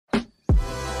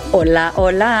Hola,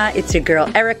 hola, it's your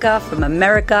girl Erica from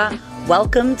America.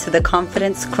 Welcome to the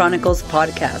Confidence Chronicles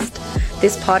podcast.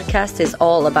 This podcast is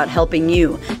all about helping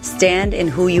you stand in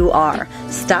who you are.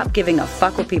 Stop giving a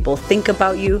fuck what people think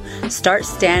about you. Start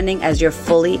standing as your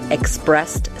fully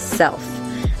expressed self.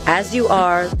 As you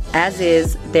are, as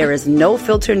is, there is no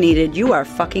filter needed. You are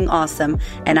fucking awesome,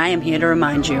 and I am here to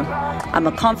remind you. I'm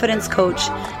a confidence coach,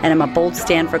 and I'm a bold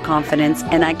stand for confidence,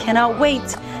 and I cannot wait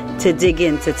to dig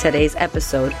into today's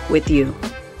episode with you.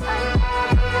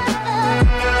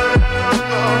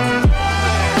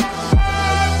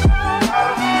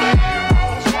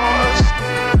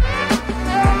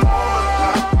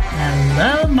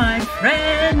 Hello, my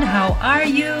friend. How are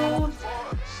you?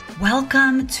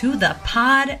 Welcome to the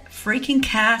Pod Freaking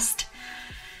Cast.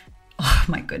 Oh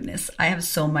my goodness. I have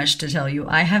so much to tell you.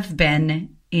 I have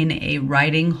been in a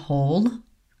writing hole.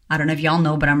 I don't know if y'all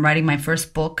know, but I'm writing my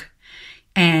first book.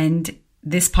 And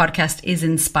this podcast is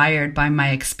inspired by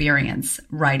my experience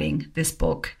writing this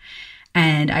book.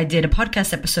 And I did a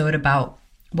podcast episode about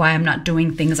why I'm not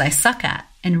doing things I suck at.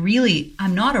 And really,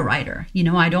 I'm not a writer. You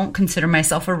know, I don't consider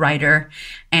myself a writer.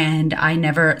 And I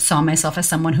never saw myself as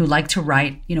someone who liked to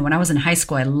write. You know, when I was in high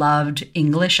school, I loved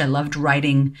English. I loved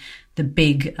writing the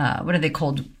big, what are they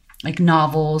called? Like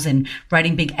novels and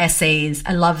writing big essays.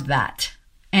 I loved that.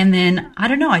 And then, I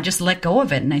don't know, I just let go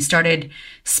of it and I started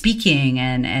speaking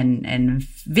and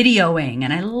videoing,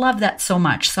 and I love that so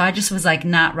much. So I just was like,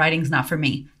 writing's not for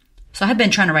me. So I had been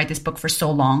trying to write this book for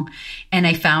so long, and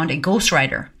I found a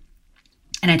ghostwriter.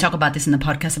 And I talk about this in the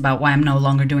podcast about why I'm no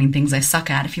longer doing things I suck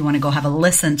at, if you want to go have a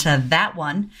listen to that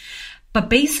one. But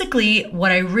basically,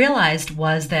 what I realized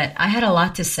was that I had a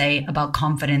lot to say about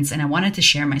confidence, and I wanted to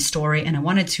share my story, and I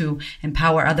wanted to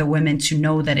empower other women to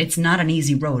know that it's not an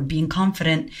easy road. Being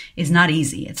confident is not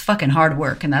easy. It's fucking hard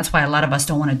work, and that's why a lot of us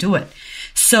don't want to do it.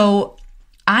 So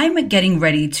I'm getting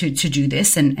ready to do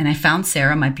this, and I found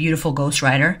Sarah, my beautiful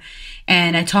ghostwriter,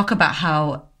 and I talk about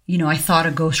how, you know, I thought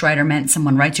a ghostwriter meant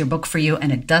someone writes your book for you,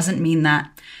 and it doesn't mean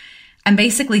that. And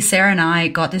basically, Sarah and I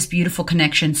got this beautiful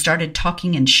connection, started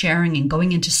talking and sharing and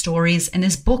going into stories. And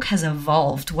this book has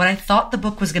evolved. What I thought the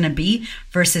book was going to be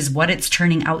versus what it's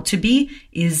turning out to be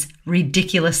is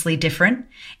ridiculously different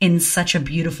in such a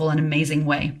beautiful and amazing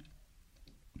way.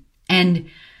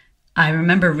 And I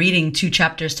remember reading 2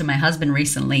 chapters to my husband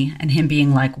recently and him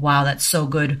being like, wow, that's so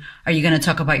good. Are you going to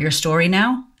talk about your story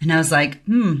now? And I was like,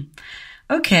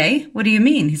 okay, what do you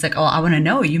mean? He's like, oh, I want to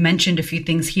know. You mentioned a few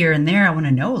things here and there. I want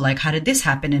to know, like, how did this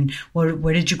happen? And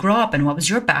where did you grow up? And what was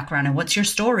your background? And what's your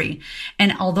story?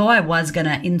 And although I was going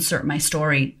to insert my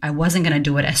story, I wasn't going to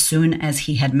do it as soon as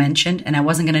he had mentioned, and I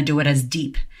wasn't going to do it as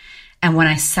deep. And when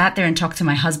I sat there and talked to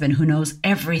my husband, who knows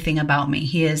everything about me,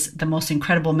 he is the most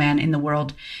incredible man in the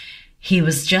world. He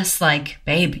was just like,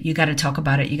 babe, you got to talk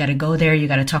about it. You got to go there. You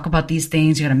got to talk about these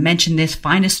things. You got to mention this,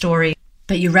 find a story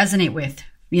that you resonate with.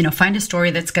 You know, find a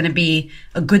story that's going to be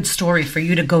a good story for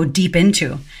you to go deep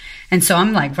into. And so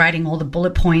I'm like writing all the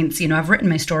bullet points. You know, I've written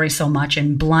my story so much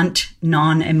in blunt,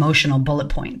 non-emotional bullet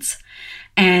points.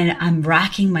 And I'm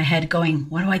racking my head going,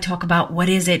 what do I talk about? What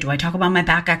is it? Do I talk about my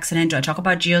back accident? Do I talk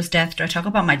about Gio's death? Do I talk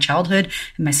about my childhood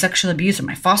and my sexual abuse or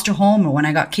my foster home or when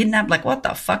I got kidnapped? Like, what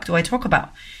the fuck do I talk about?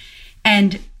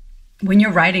 And when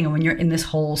you're writing and when you're in this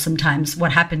hole, sometimes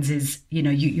what happens is, you know,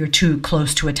 you're too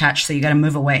close to attach, so you got to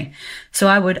move away. So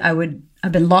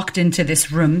I've been locked into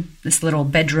this room, this little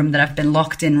bedroom that I've been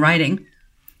locked in writing.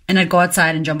 And I'd go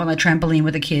outside and jump on the trampoline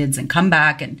with the kids and come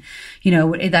back. And, you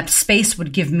know, that space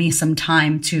would give me some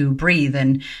time to breathe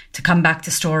and to come back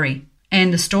to story.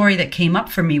 And the story that came up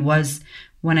for me was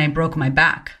when I broke my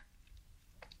back.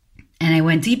 And I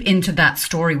went deep into that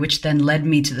story, which then led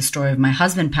me to the story of my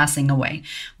husband passing away,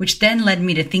 which then led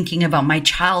me to thinking about my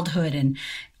childhood and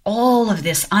all of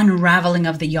this unraveling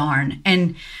of the yarn.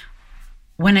 And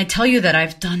when I tell you that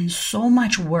I've done so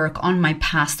much work on my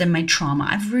past and my trauma,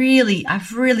 I've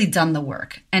really done the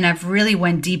work, and I've really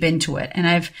went deep into it. And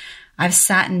I've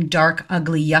sat in dark,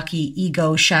 ugly, yucky,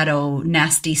 ego, shadow,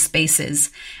 nasty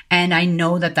spaces. And I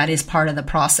know that that is part of the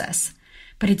process.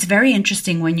 But it's very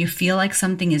interesting when you feel like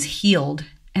something is healed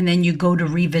and then you go to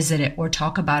revisit it or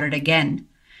talk about it again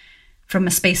from a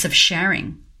space of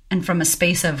sharing and from a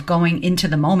space of going into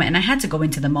the moment. And I had to go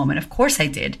into the moment. Of course I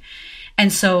did.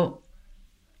 And so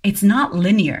it's not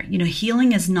linear. You know,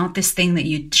 healing is not this thing that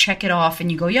you check it off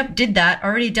and you go, yep, did that,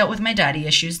 already dealt with my daddy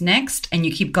issues, next, and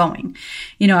you keep going.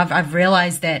 You know, I've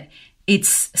realized that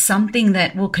it's something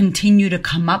that will continue to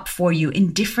come up for you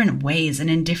in different ways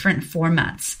and in different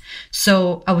formats.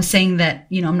 So I was saying that,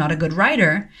 you know, I'm not a good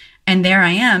writer. And there I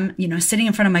am, you know, sitting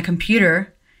in front of my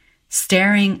computer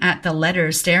staring at the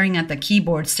letters, staring at the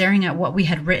keyboard, staring at what we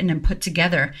had written and put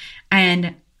together.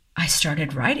 And I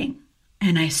started writing.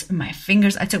 And my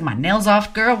fingers, I took my nails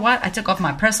off. Girl, what? I took off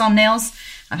my press-on nails.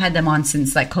 I've had them on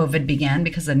since like COVID began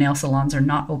because the nail salons are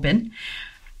not open.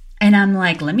 And I'm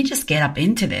like, let me just get up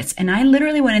into this. And I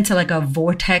literally went into like a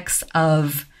vortex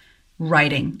of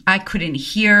writing. I couldn't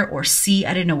hear or see.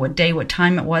 I didn't know what day, what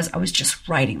time it was. I was just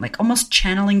writing, like almost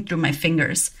channeling through my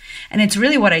fingers. And it's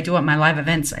really what I do at my live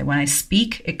events. When I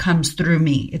speak, it comes through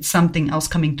me. It's something else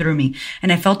coming through me.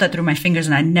 And I felt that through my fingers,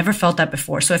 and I never felt that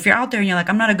before. So if you're out there and you're like,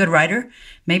 I'm not a good writer,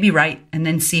 maybe write and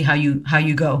then see how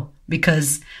you go.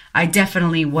 Because I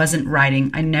definitely wasn't writing.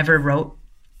 I never wrote.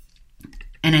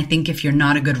 And I think if you're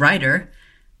not a good writer,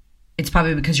 it's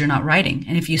probably because you're not writing.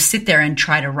 And if you sit there and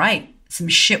try to write, some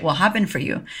shit will happen for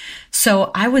you.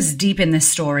 So I was deep in this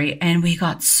story, and we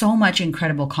got so much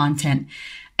incredible content.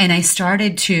 And I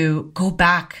started to go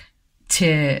back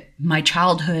to my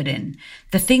childhood and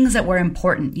the things that were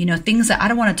important, things that I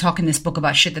don't want to talk in this book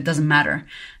about shit that doesn't matter.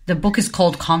 The book is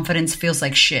called Confidence Feels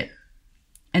Like Shit.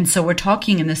 And so we're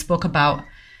talking in this book about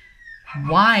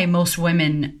why most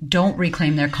women don't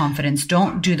reclaim their confidence,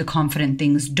 don't do the confident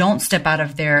things, don't step out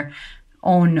of their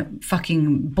own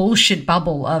fucking bullshit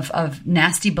bubble of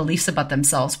nasty beliefs about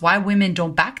themselves, why women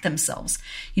don't back themselves,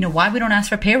 why we don't ask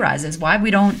for pay rises, why we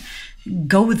don't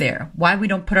go there, why we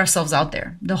don't put ourselves out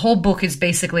there. The whole book is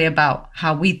basically about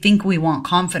how we think we want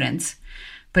confidence.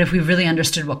 But if we really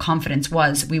understood what confidence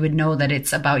was, we would know that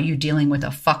it's about you dealing with a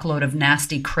fuckload of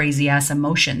nasty, crazy ass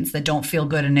emotions that don't feel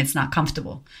good and it's not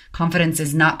comfortable. Confidence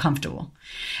is not comfortable.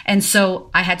 And so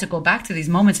I had to go back to these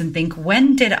moments and think,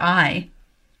 when did I,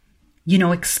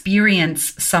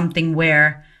 experience something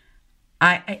where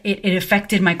it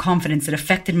affected my confidence, it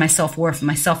affected my self-worth,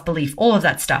 my self-belief, all of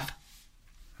that stuff.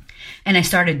 And I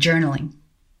started journaling.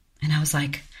 And I was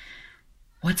like,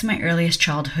 what's my earliest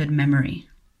childhood memory?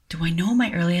 Do I know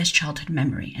my earliest childhood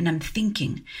memory? And I'm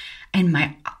thinking, and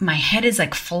my head is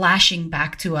like flashing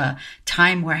back to a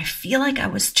time where I feel like I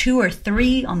was 2 or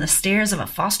 3 on the stairs of a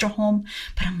foster home.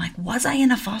 But I'm like, was I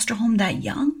in a foster home that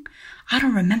young? I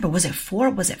don't remember. Was it 4?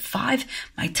 Was it 5?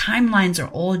 My timelines are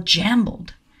all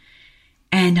jumbled.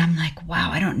 And I'm like, wow,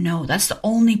 I don't know. That's the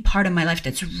only part of my life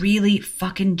that's really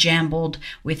fucking jumbled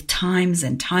with times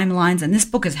and timelines. And this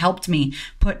book has helped me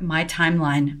put my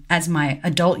timeline as my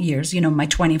adult years, my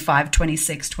 25,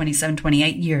 26, 27,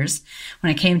 28 years.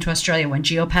 When I came to Australia, when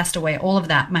Gio passed away, all of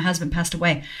that, my husband passed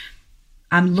away.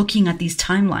 I'm looking at these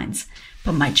timelines,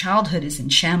 but my childhood is in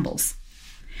shambles.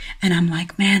 And I'm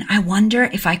like, man, I wonder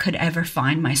if I could ever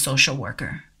find my social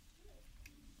worker.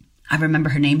 I remember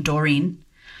her name, Doreen.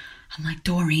 I'm like,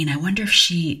 Doreen, I wonder if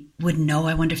she would know.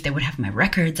 I wonder if they would have my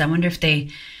records. I wonder if they,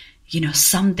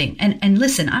 something. And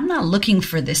listen, I'm not looking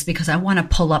for this because I want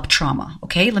to pull up trauma.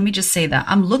 Okay. Let me just say that.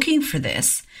 I'm looking for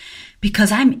this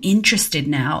because I'm interested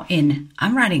now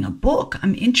I'm writing a book.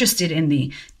 I'm interested in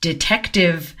the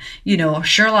detective,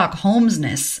 Sherlock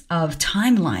Holmes-ness of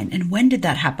timeline. And when did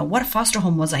that happen? What foster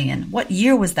home was I in? What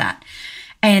year was that?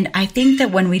 And I think that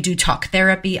when we do talk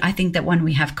therapy, I think that when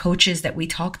we have coaches that we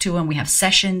talk to and we have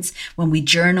sessions, when we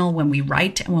journal, when we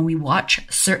write, and when we watch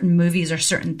certain movies or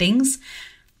certain things,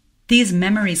 these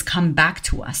memories come back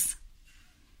to us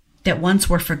that once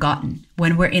were forgotten,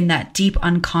 when we're in that deep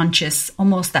unconscious,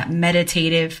 almost that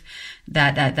meditative,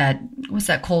 that what's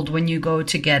that called when you go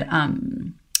to get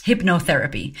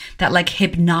hypnotherapy, that like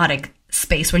hypnotic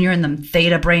space when you're in the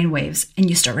theta brainwaves and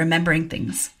you start remembering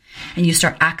things. And you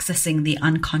start accessing the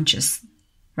unconscious,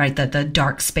 right? The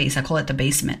dark space. I call it the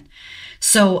basement.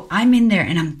 So I'm in there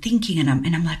and I'm thinking and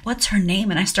I'm like, what's her name?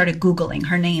 And I started Googling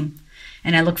her name.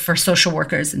 And I looked for social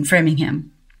workers in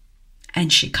Framingham.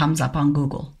 And she comes up on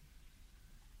Google.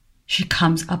 She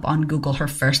comes up on Google, her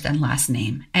first and last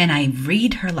name. And I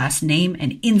read her last name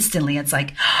and instantly it's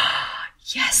like,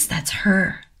 yes, that's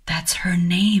her. That's her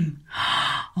name.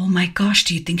 Oh my gosh,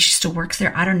 do you think she still works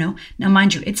there? I don't know. Now,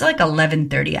 mind you, it's like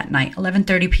 11:30 at night,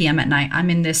 11:30 p.m. at night. I'm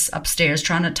in this upstairs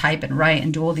trying to type and write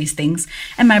and do all these things.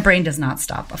 And my brain does not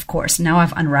stop, of course. Now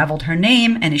I've unraveled her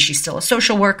name. And is she still a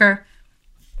social worker?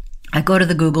 I go to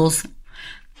the Googles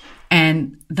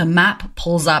and the map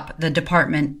pulls up the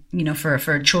department,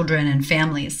 for children and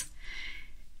families.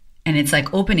 And it's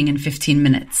like opening in 15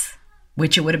 minutes,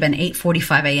 which it would have been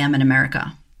 8:45 a.m. in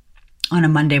America. On a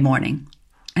Monday morning.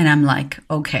 And I'm like,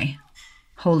 okay,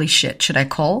 holy shit, should I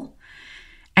call?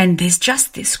 And there's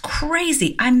just this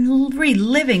crazy, I'm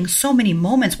reliving so many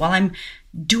moments while I'm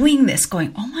doing this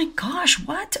going, oh my gosh,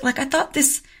 what? Like I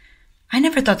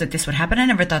never thought that this would happen. I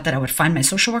never thought that I would find my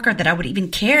social worker, that I would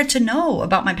even care to know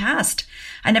about my past.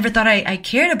 I never thought I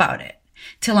cared about it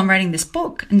till I'm writing this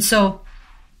book. And so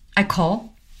I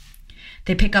call.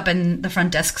 They pick up and the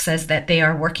front desk says that they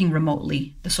are working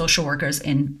remotely. The social workers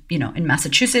in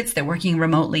Massachusetts, they're working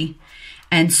remotely.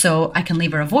 And so I can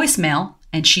leave her a voicemail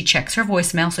and she checks her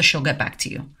voicemail so she'll get back to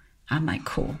you. I'm like,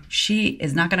 cool. She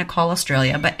is not going to call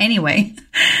Australia. But anyway,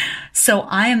 so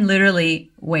I am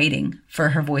literally waiting for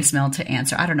her voicemail to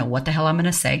answer. I don't know what the hell I'm going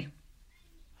to say.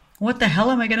 What the hell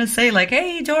am I going to say? Like,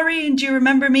 hey, Doreen, do you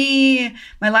remember me?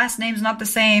 My last name's not the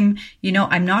same.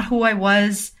 I'm not who I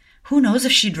was. Who knows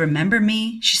if she'd remember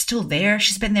me? She's still there.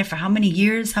 She's been there for how many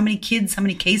years? How many kids? How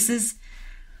many cases?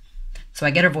 So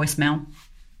I get her voicemail.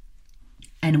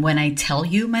 And when I tell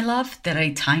you, my love, that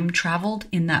I time traveled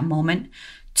in that moment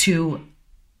to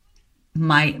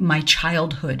my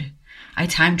childhood, I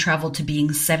time traveled to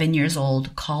being 7 years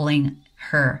old, calling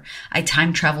her. I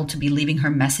time traveled to be leaving her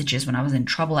messages when I was in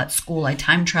trouble at school. I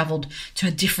time traveled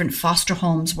to different foster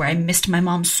homes where I missed my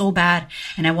mom so bad.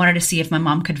 And I wanted to see if my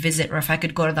mom could visit or if I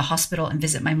could go to the hospital and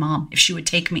visit my mom, if she would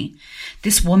take me.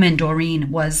 This woman, Doreen,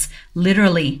 was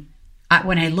literally,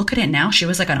 when I look at it now, she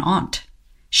was like an aunt.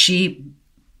 She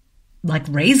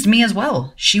raised me as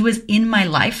well. She was in my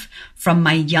life from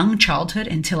my young childhood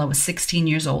until I was 16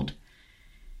 years old.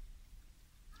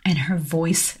 And her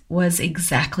voice was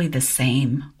exactly the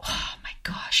same. Oh my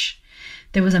gosh.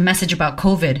 There was a message about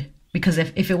COVID, because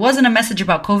if it wasn't a message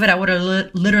about COVID, I would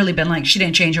have literally been like, she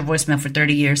didn't change her voicemail for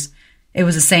 30 years. It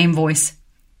was the same voice.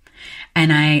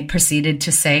 And I proceeded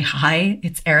to say, hi,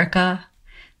 it's Erica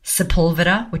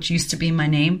Sepulveda, which used to be my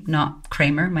name, not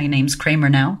Kramer. My name's Kramer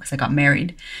now because I got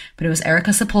married. But it was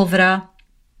Erica Sepulveda.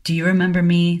 Do you remember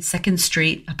me? 2nd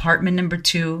Street, apartment number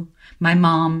 2, my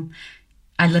mom.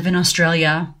 I live in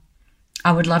Australia.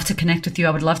 I would love to connect with you. I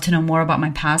would love to know more about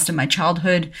my past and my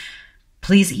childhood.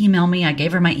 Please email me. I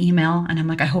gave her my email and I'm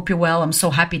like, I hope you're well. I'm so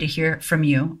happy to hear from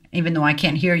you, even though I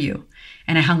can't hear you.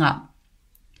 And I hung up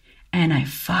and I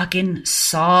fucking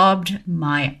sobbed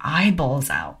my eyeballs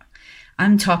out.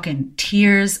 I'm talking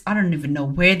tears. I don't even know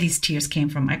where these tears came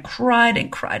from. I cried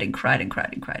and cried and cried and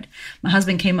cried and cried. My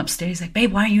husband came upstairs. He's like,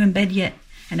 babe, why aren't you in bed yet?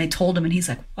 And I told him and he's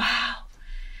like, wow.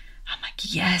 I'm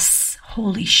like, yes.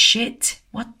 Holy shit.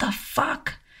 What the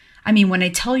fuck? I mean, when I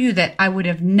tell you that I would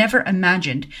have never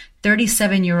imagined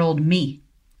 37-year-old me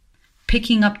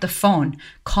picking up the phone,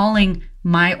 calling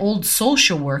my old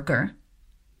social worker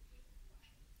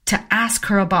to ask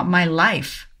her about my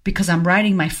life because I'm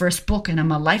writing my first book and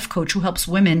I'm a life coach who helps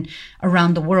women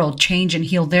around the world change and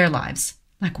heal their lives.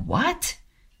 Like, what?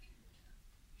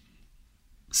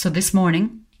 So this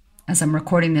morning, as I'm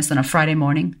recording this on a Friday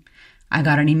morning, I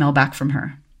got an email back from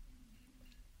her.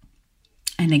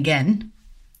 And again,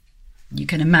 you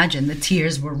can imagine the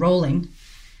tears were rolling.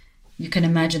 You can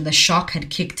imagine the shock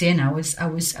had kicked in. I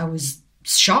was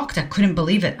shocked. I couldn't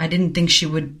believe it. I didn't think she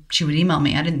would email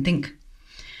me. I didn't think.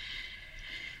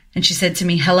 And she said to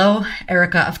me, hello,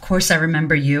 Erica, of course I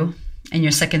remember you and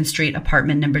your 2nd Street,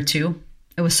 apartment number 2.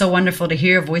 It was so wonderful to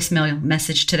hear your voicemail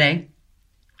message today.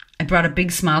 It brought a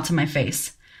big smile to my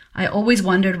face. I always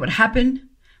wondered what happened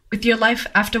with your life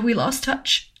after we lost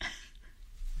touch.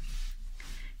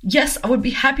 Yes, I would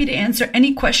be happy to answer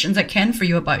any questions I can for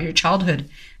you about your childhood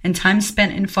and time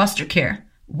spent in foster care.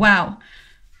 Wow.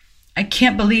 I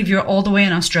can't believe you're all the way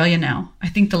in Australia now. I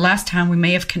think the last time we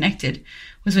may have connected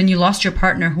was when you lost your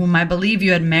partner, whom I believe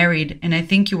you had married, and I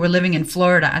think you were living in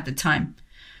Florida at the time.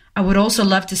 I would also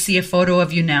love to see a photo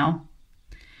of you now.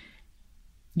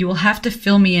 You will have to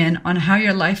fill me in on how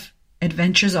your life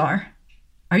adventures are.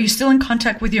 Are you still in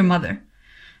contact with your mother?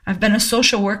 I've been a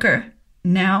social worker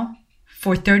now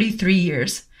for 33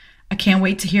 years. I can't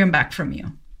wait to hear back from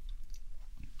you.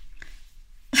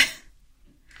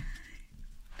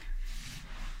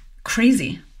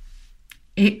 Crazy.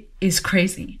 It is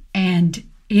crazy. And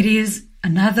it is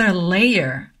another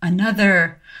layer,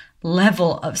 another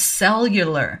level of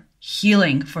cellular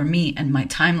healing for me and my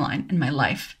timeline and my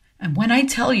life. And when I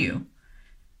tell you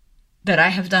that I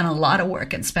have done a lot of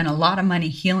work and spent a lot of money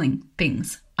healing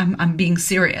things, I'm being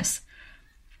serious.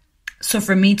 So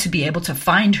for me to be able to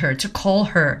find her, to call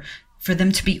her, for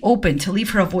them to be open, to leave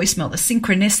her a voicemail, the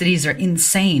synchronicities are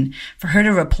insane. For her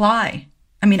to reply.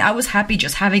 I mean, I was happy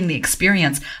just having the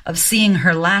experience of seeing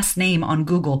her last name on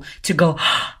Google to go,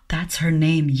 oh, that's her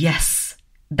name. Yes.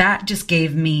 That just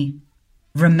gave me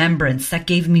remembrance. That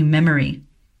gave me memory.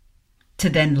 To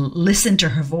then listen to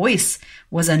her voice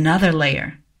was another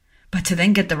layer. But to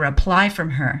then get the reply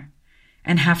from her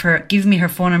and have her give me her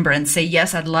phone number and say,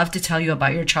 yes, I'd love to tell you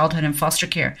about your childhood in foster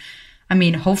care. I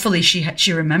mean, hopefully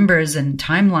she remembers and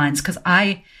timelines, because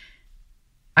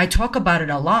I talk about it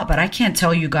a lot, but I can't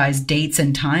tell you guys dates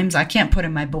and times. I can't put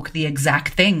in my book the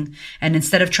exact thing. And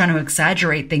instead of trying to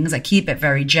exaggerate things, I keep it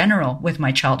very general with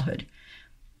my childhood.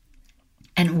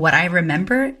 And what I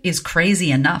remember is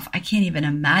crazy enough. I can't even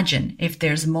imagine if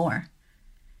there's more.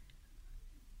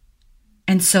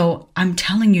 And so I'm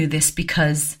telling you this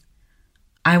because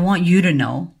I want you to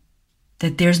know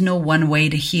that there's no one way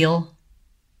to heal,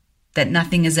 that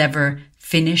nothing is ever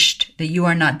finished, that you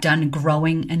are not done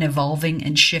growing and evolving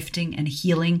and shifting and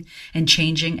healing and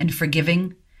changing and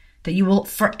forgiving, that you will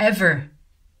forever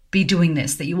be doing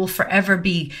this, that you will forever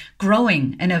be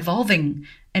growing and evolving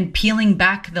and peeling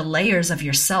back the layers of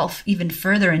yourself even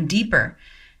further and deeper,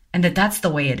 and that's the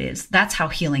way it is. That's how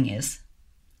healing is.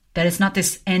 That it's not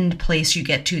this end place you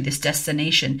get to, this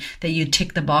destination that you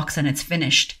tick the box and it's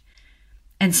finished.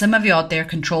 And some of you out there,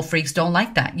 control freaks, don't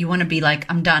like that. You want to be like,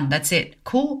 I'm done. That's it.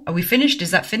 Cool. Are we finished?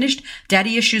 Is that finished?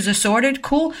 Daddy issues are sorted?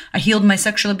 Cool. I healed my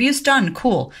sexual abuse? Done.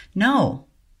 Cool. No.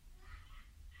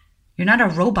 You're not a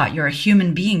robot. You're a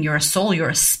human being. You're a soul. You're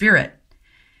a spirit.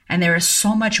 And there is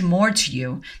so much more to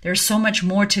you. There's so much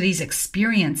more to these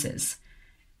experiences.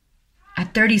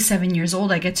 At 37 years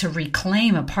old, I get to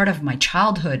reclaim a part of my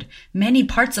childhood, many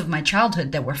parts of my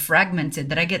childhood that were fragmented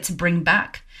that I get to bring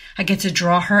back. I get to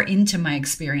draw her into my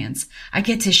experience. I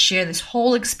get to share this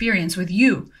whole experience with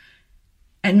you.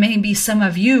 And maybe some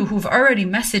of you who've already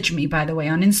messaged me, by the way,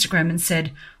 on Instagram and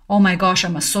said, oh my gosh,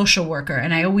 I'm a social worker.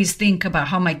 And I always think about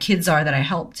how my kids are that I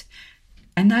helped.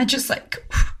 And that just like,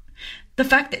 the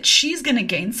fact that she's going to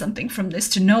gain something from this,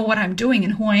 to know what I'm doing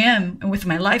and who I am and with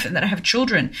my life, and that I have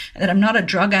children, and that I'm not a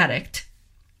drug addict,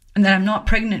 and that I'm not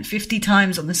pregnant 50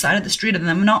 times on the side of the street, and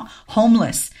that I'm not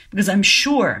homeless, because I'm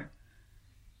sure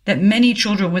that many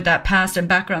children with that past and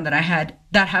background that I had,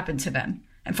 that happened to them.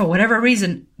 And for whatever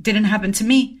reason, it didn't happen to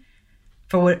me.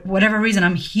 For whatever reason,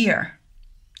 I'm here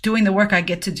doing the work I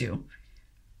get to do.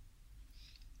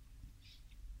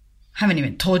 I haven't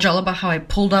even told y'all about how I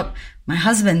pulled up my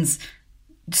husband's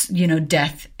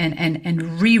death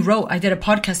and rewrote. I did a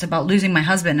podcast about losing my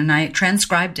husband and I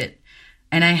transcribed it,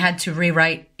 and I had to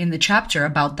rewrite in the chapter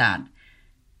about that.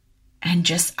 And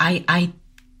just, I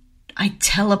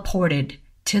teleported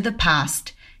to the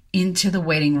past, into the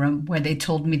waiting room where they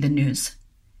told me the news.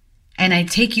 And I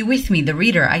take you with me, the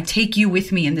reader, I take you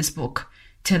with me in this book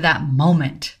to that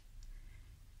moment,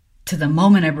 to the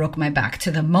moment I broke my back,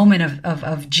 to the moment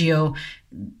of Gio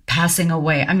passing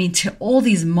away. I mean, to all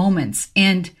these moments.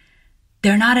 And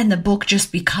they're not in the book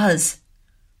just because.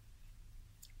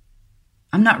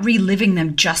 I'm not reliving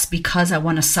them just because I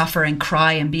want to suffer and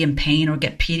cry and be in pain or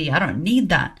get pity. I don't need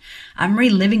that. I'm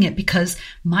reliving it because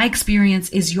my experience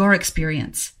is your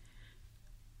experience.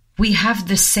 We have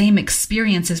the same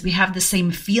experiences. We have the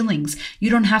same feelings. You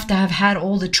don't have to have had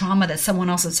all the trauma that someone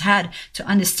else has had to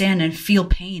understand and feel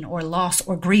pain or loss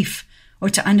or grief, or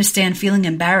to understand feeling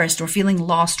embarrassed or feeling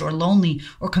lost or lonely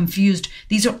or confused.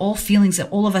 These are all feelings that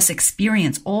all of us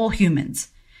experience, all humans.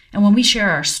 And when we share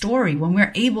our story, when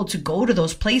we're able to go to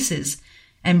those places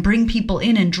and bring people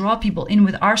in and draw people in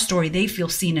with our story, they feel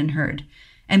seen and heard.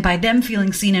 And by them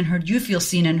feeling seen and heard, you feel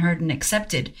seen and heard and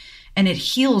accepted. And it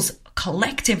heals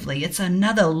collectively. It's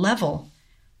another level.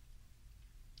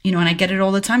 And I get it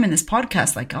all the time in this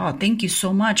podcast, like, oh, thank you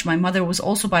so much. My mother was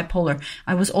also bipolar.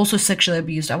 I was also sexually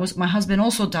abused. My husband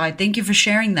also died. Thank you for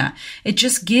sharing that. It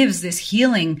just gives this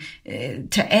healing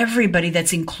to everybody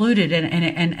that's included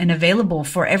and available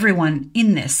for everyone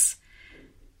in this.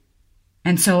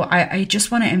 And so I just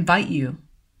want to invite you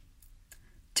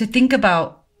to think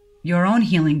about your own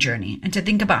healing journey, and to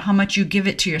think about how much you give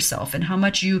it to yourself and how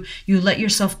much you let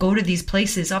yourself go to these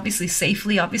places, obviously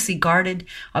safely, obviously guarded,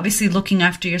 obviously looking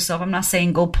after yourself. I'm not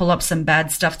saying go pull up some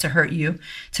bad stuff to hurt you,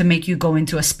 to make you go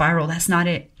into a spiral. That's not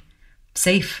it.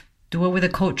 Safe. Do it with a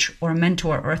coach or a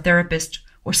mentor or a therapist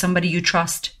or somebody you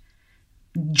trust.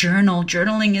 Journal.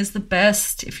 Journaling is the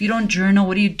best. If you don't journal,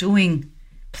 what are you doing?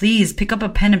 Please pick up a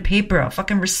pen and paper, a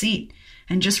fucking receipt,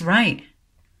 and just write.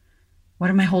 What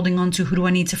am I holding on to? Who do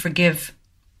I need to forgive?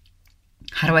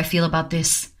 How do I feel about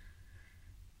this?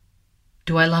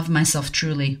 Do I love myself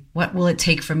truly? What will it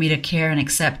take for me to care and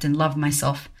accept and love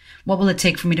myself? What will it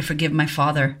take for me to forgive my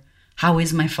father? How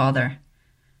is my father?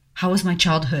 How was my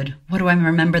childhood? What do I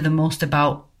remember the most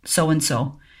about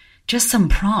so-and-so? Just some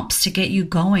prompts to get you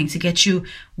going, to get you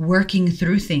working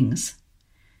through things.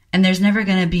 And there's never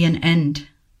going to be an end.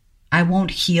 I won't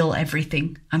heal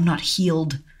everything. I'm not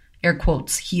healed. Air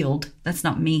quotes, healed. That's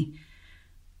not me.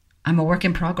 I'm a work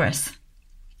in progress.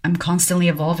 I'm constantly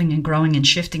evolving and growing and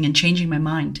shifting and changing my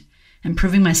mind and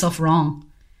proving myself wrong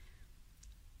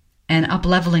and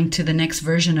up-leveling to the next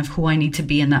version of who I need to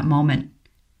be in that moment.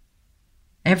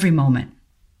 Every moment.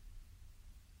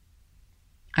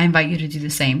 I invite you to do the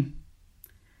same.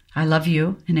 I love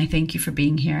you and I thank you for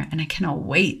being here, and I cannot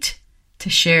wait to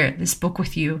share this book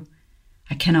with you.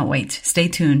 I cannot wait. Stay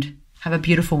tuned. Have a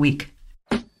beautiful week.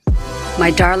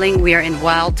 My darling, we are in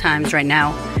wild times right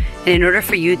now. And in order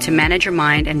for you to manage your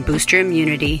mind and boost your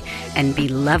immunity and be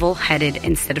level-headed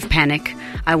instead of panic,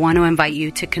 I want to invite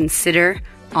you to consider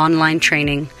online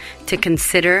training, to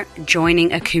consider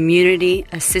joining a community,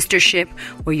 a sistership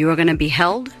where you are going to be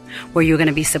held, where you're going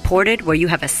to be supported, where you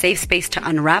have a safe space to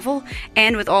unravel.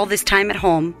 And with all this time at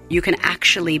home, you can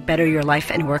actually better your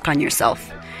life and work on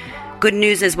yourself. Good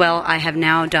news as well, I have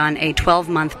now done a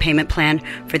 12-month payment plan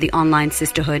for the online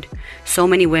sisterhood. So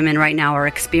many women right now are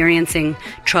experiencing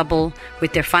trouble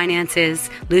with their finances,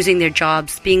 losing their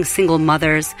jobs, being single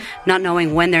mothers, not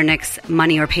knowing when their next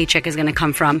money or paycheck is going to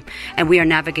come from. And we are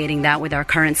navigating that with our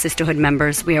current sisterhood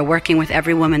members. We are working with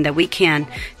every woman that we can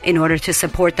in order to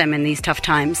support them in these tough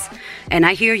times. And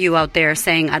I hear you out there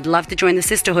saying, I'd love to join the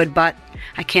sisterhood, but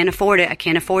I can't afford it. I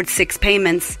can't afford 6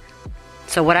 payments.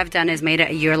 So what I've done is made it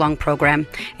a year-long program.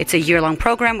 It's a year-long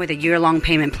program with a year-long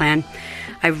payment plan.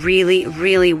 I really,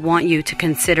 really want you to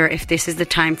consider if this is the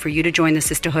time for you to join the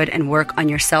sisterhood and work on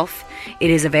yourself.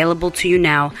 It is available to you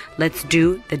now. Let's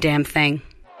do the damn thing.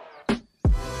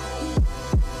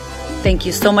 Thank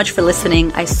you so much for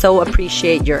listening. I so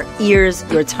appreciate your ears,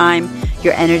 your time,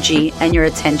 your energy, and your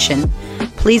attention.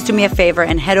 Please do me a favor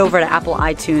and head over to Apple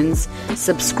iTunes,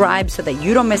 subscribe so that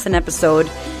you don't miss an episode,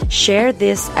 share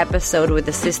this episode with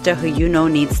a sister who you know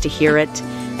needs to hear it,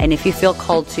 and if you feel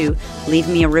called to, leave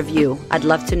me a review. I'd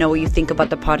love to know what you think about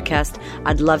the podcast.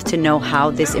 I'd love to know how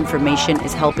this information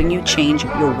is helping you change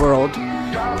your world.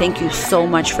 Thank you so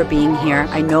much for being here.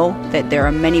 I know that there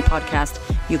are many podcasts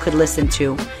you could listen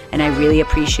to, and I really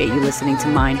appreciate you listening to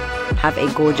mine. Have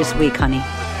a gorgeous week, honey.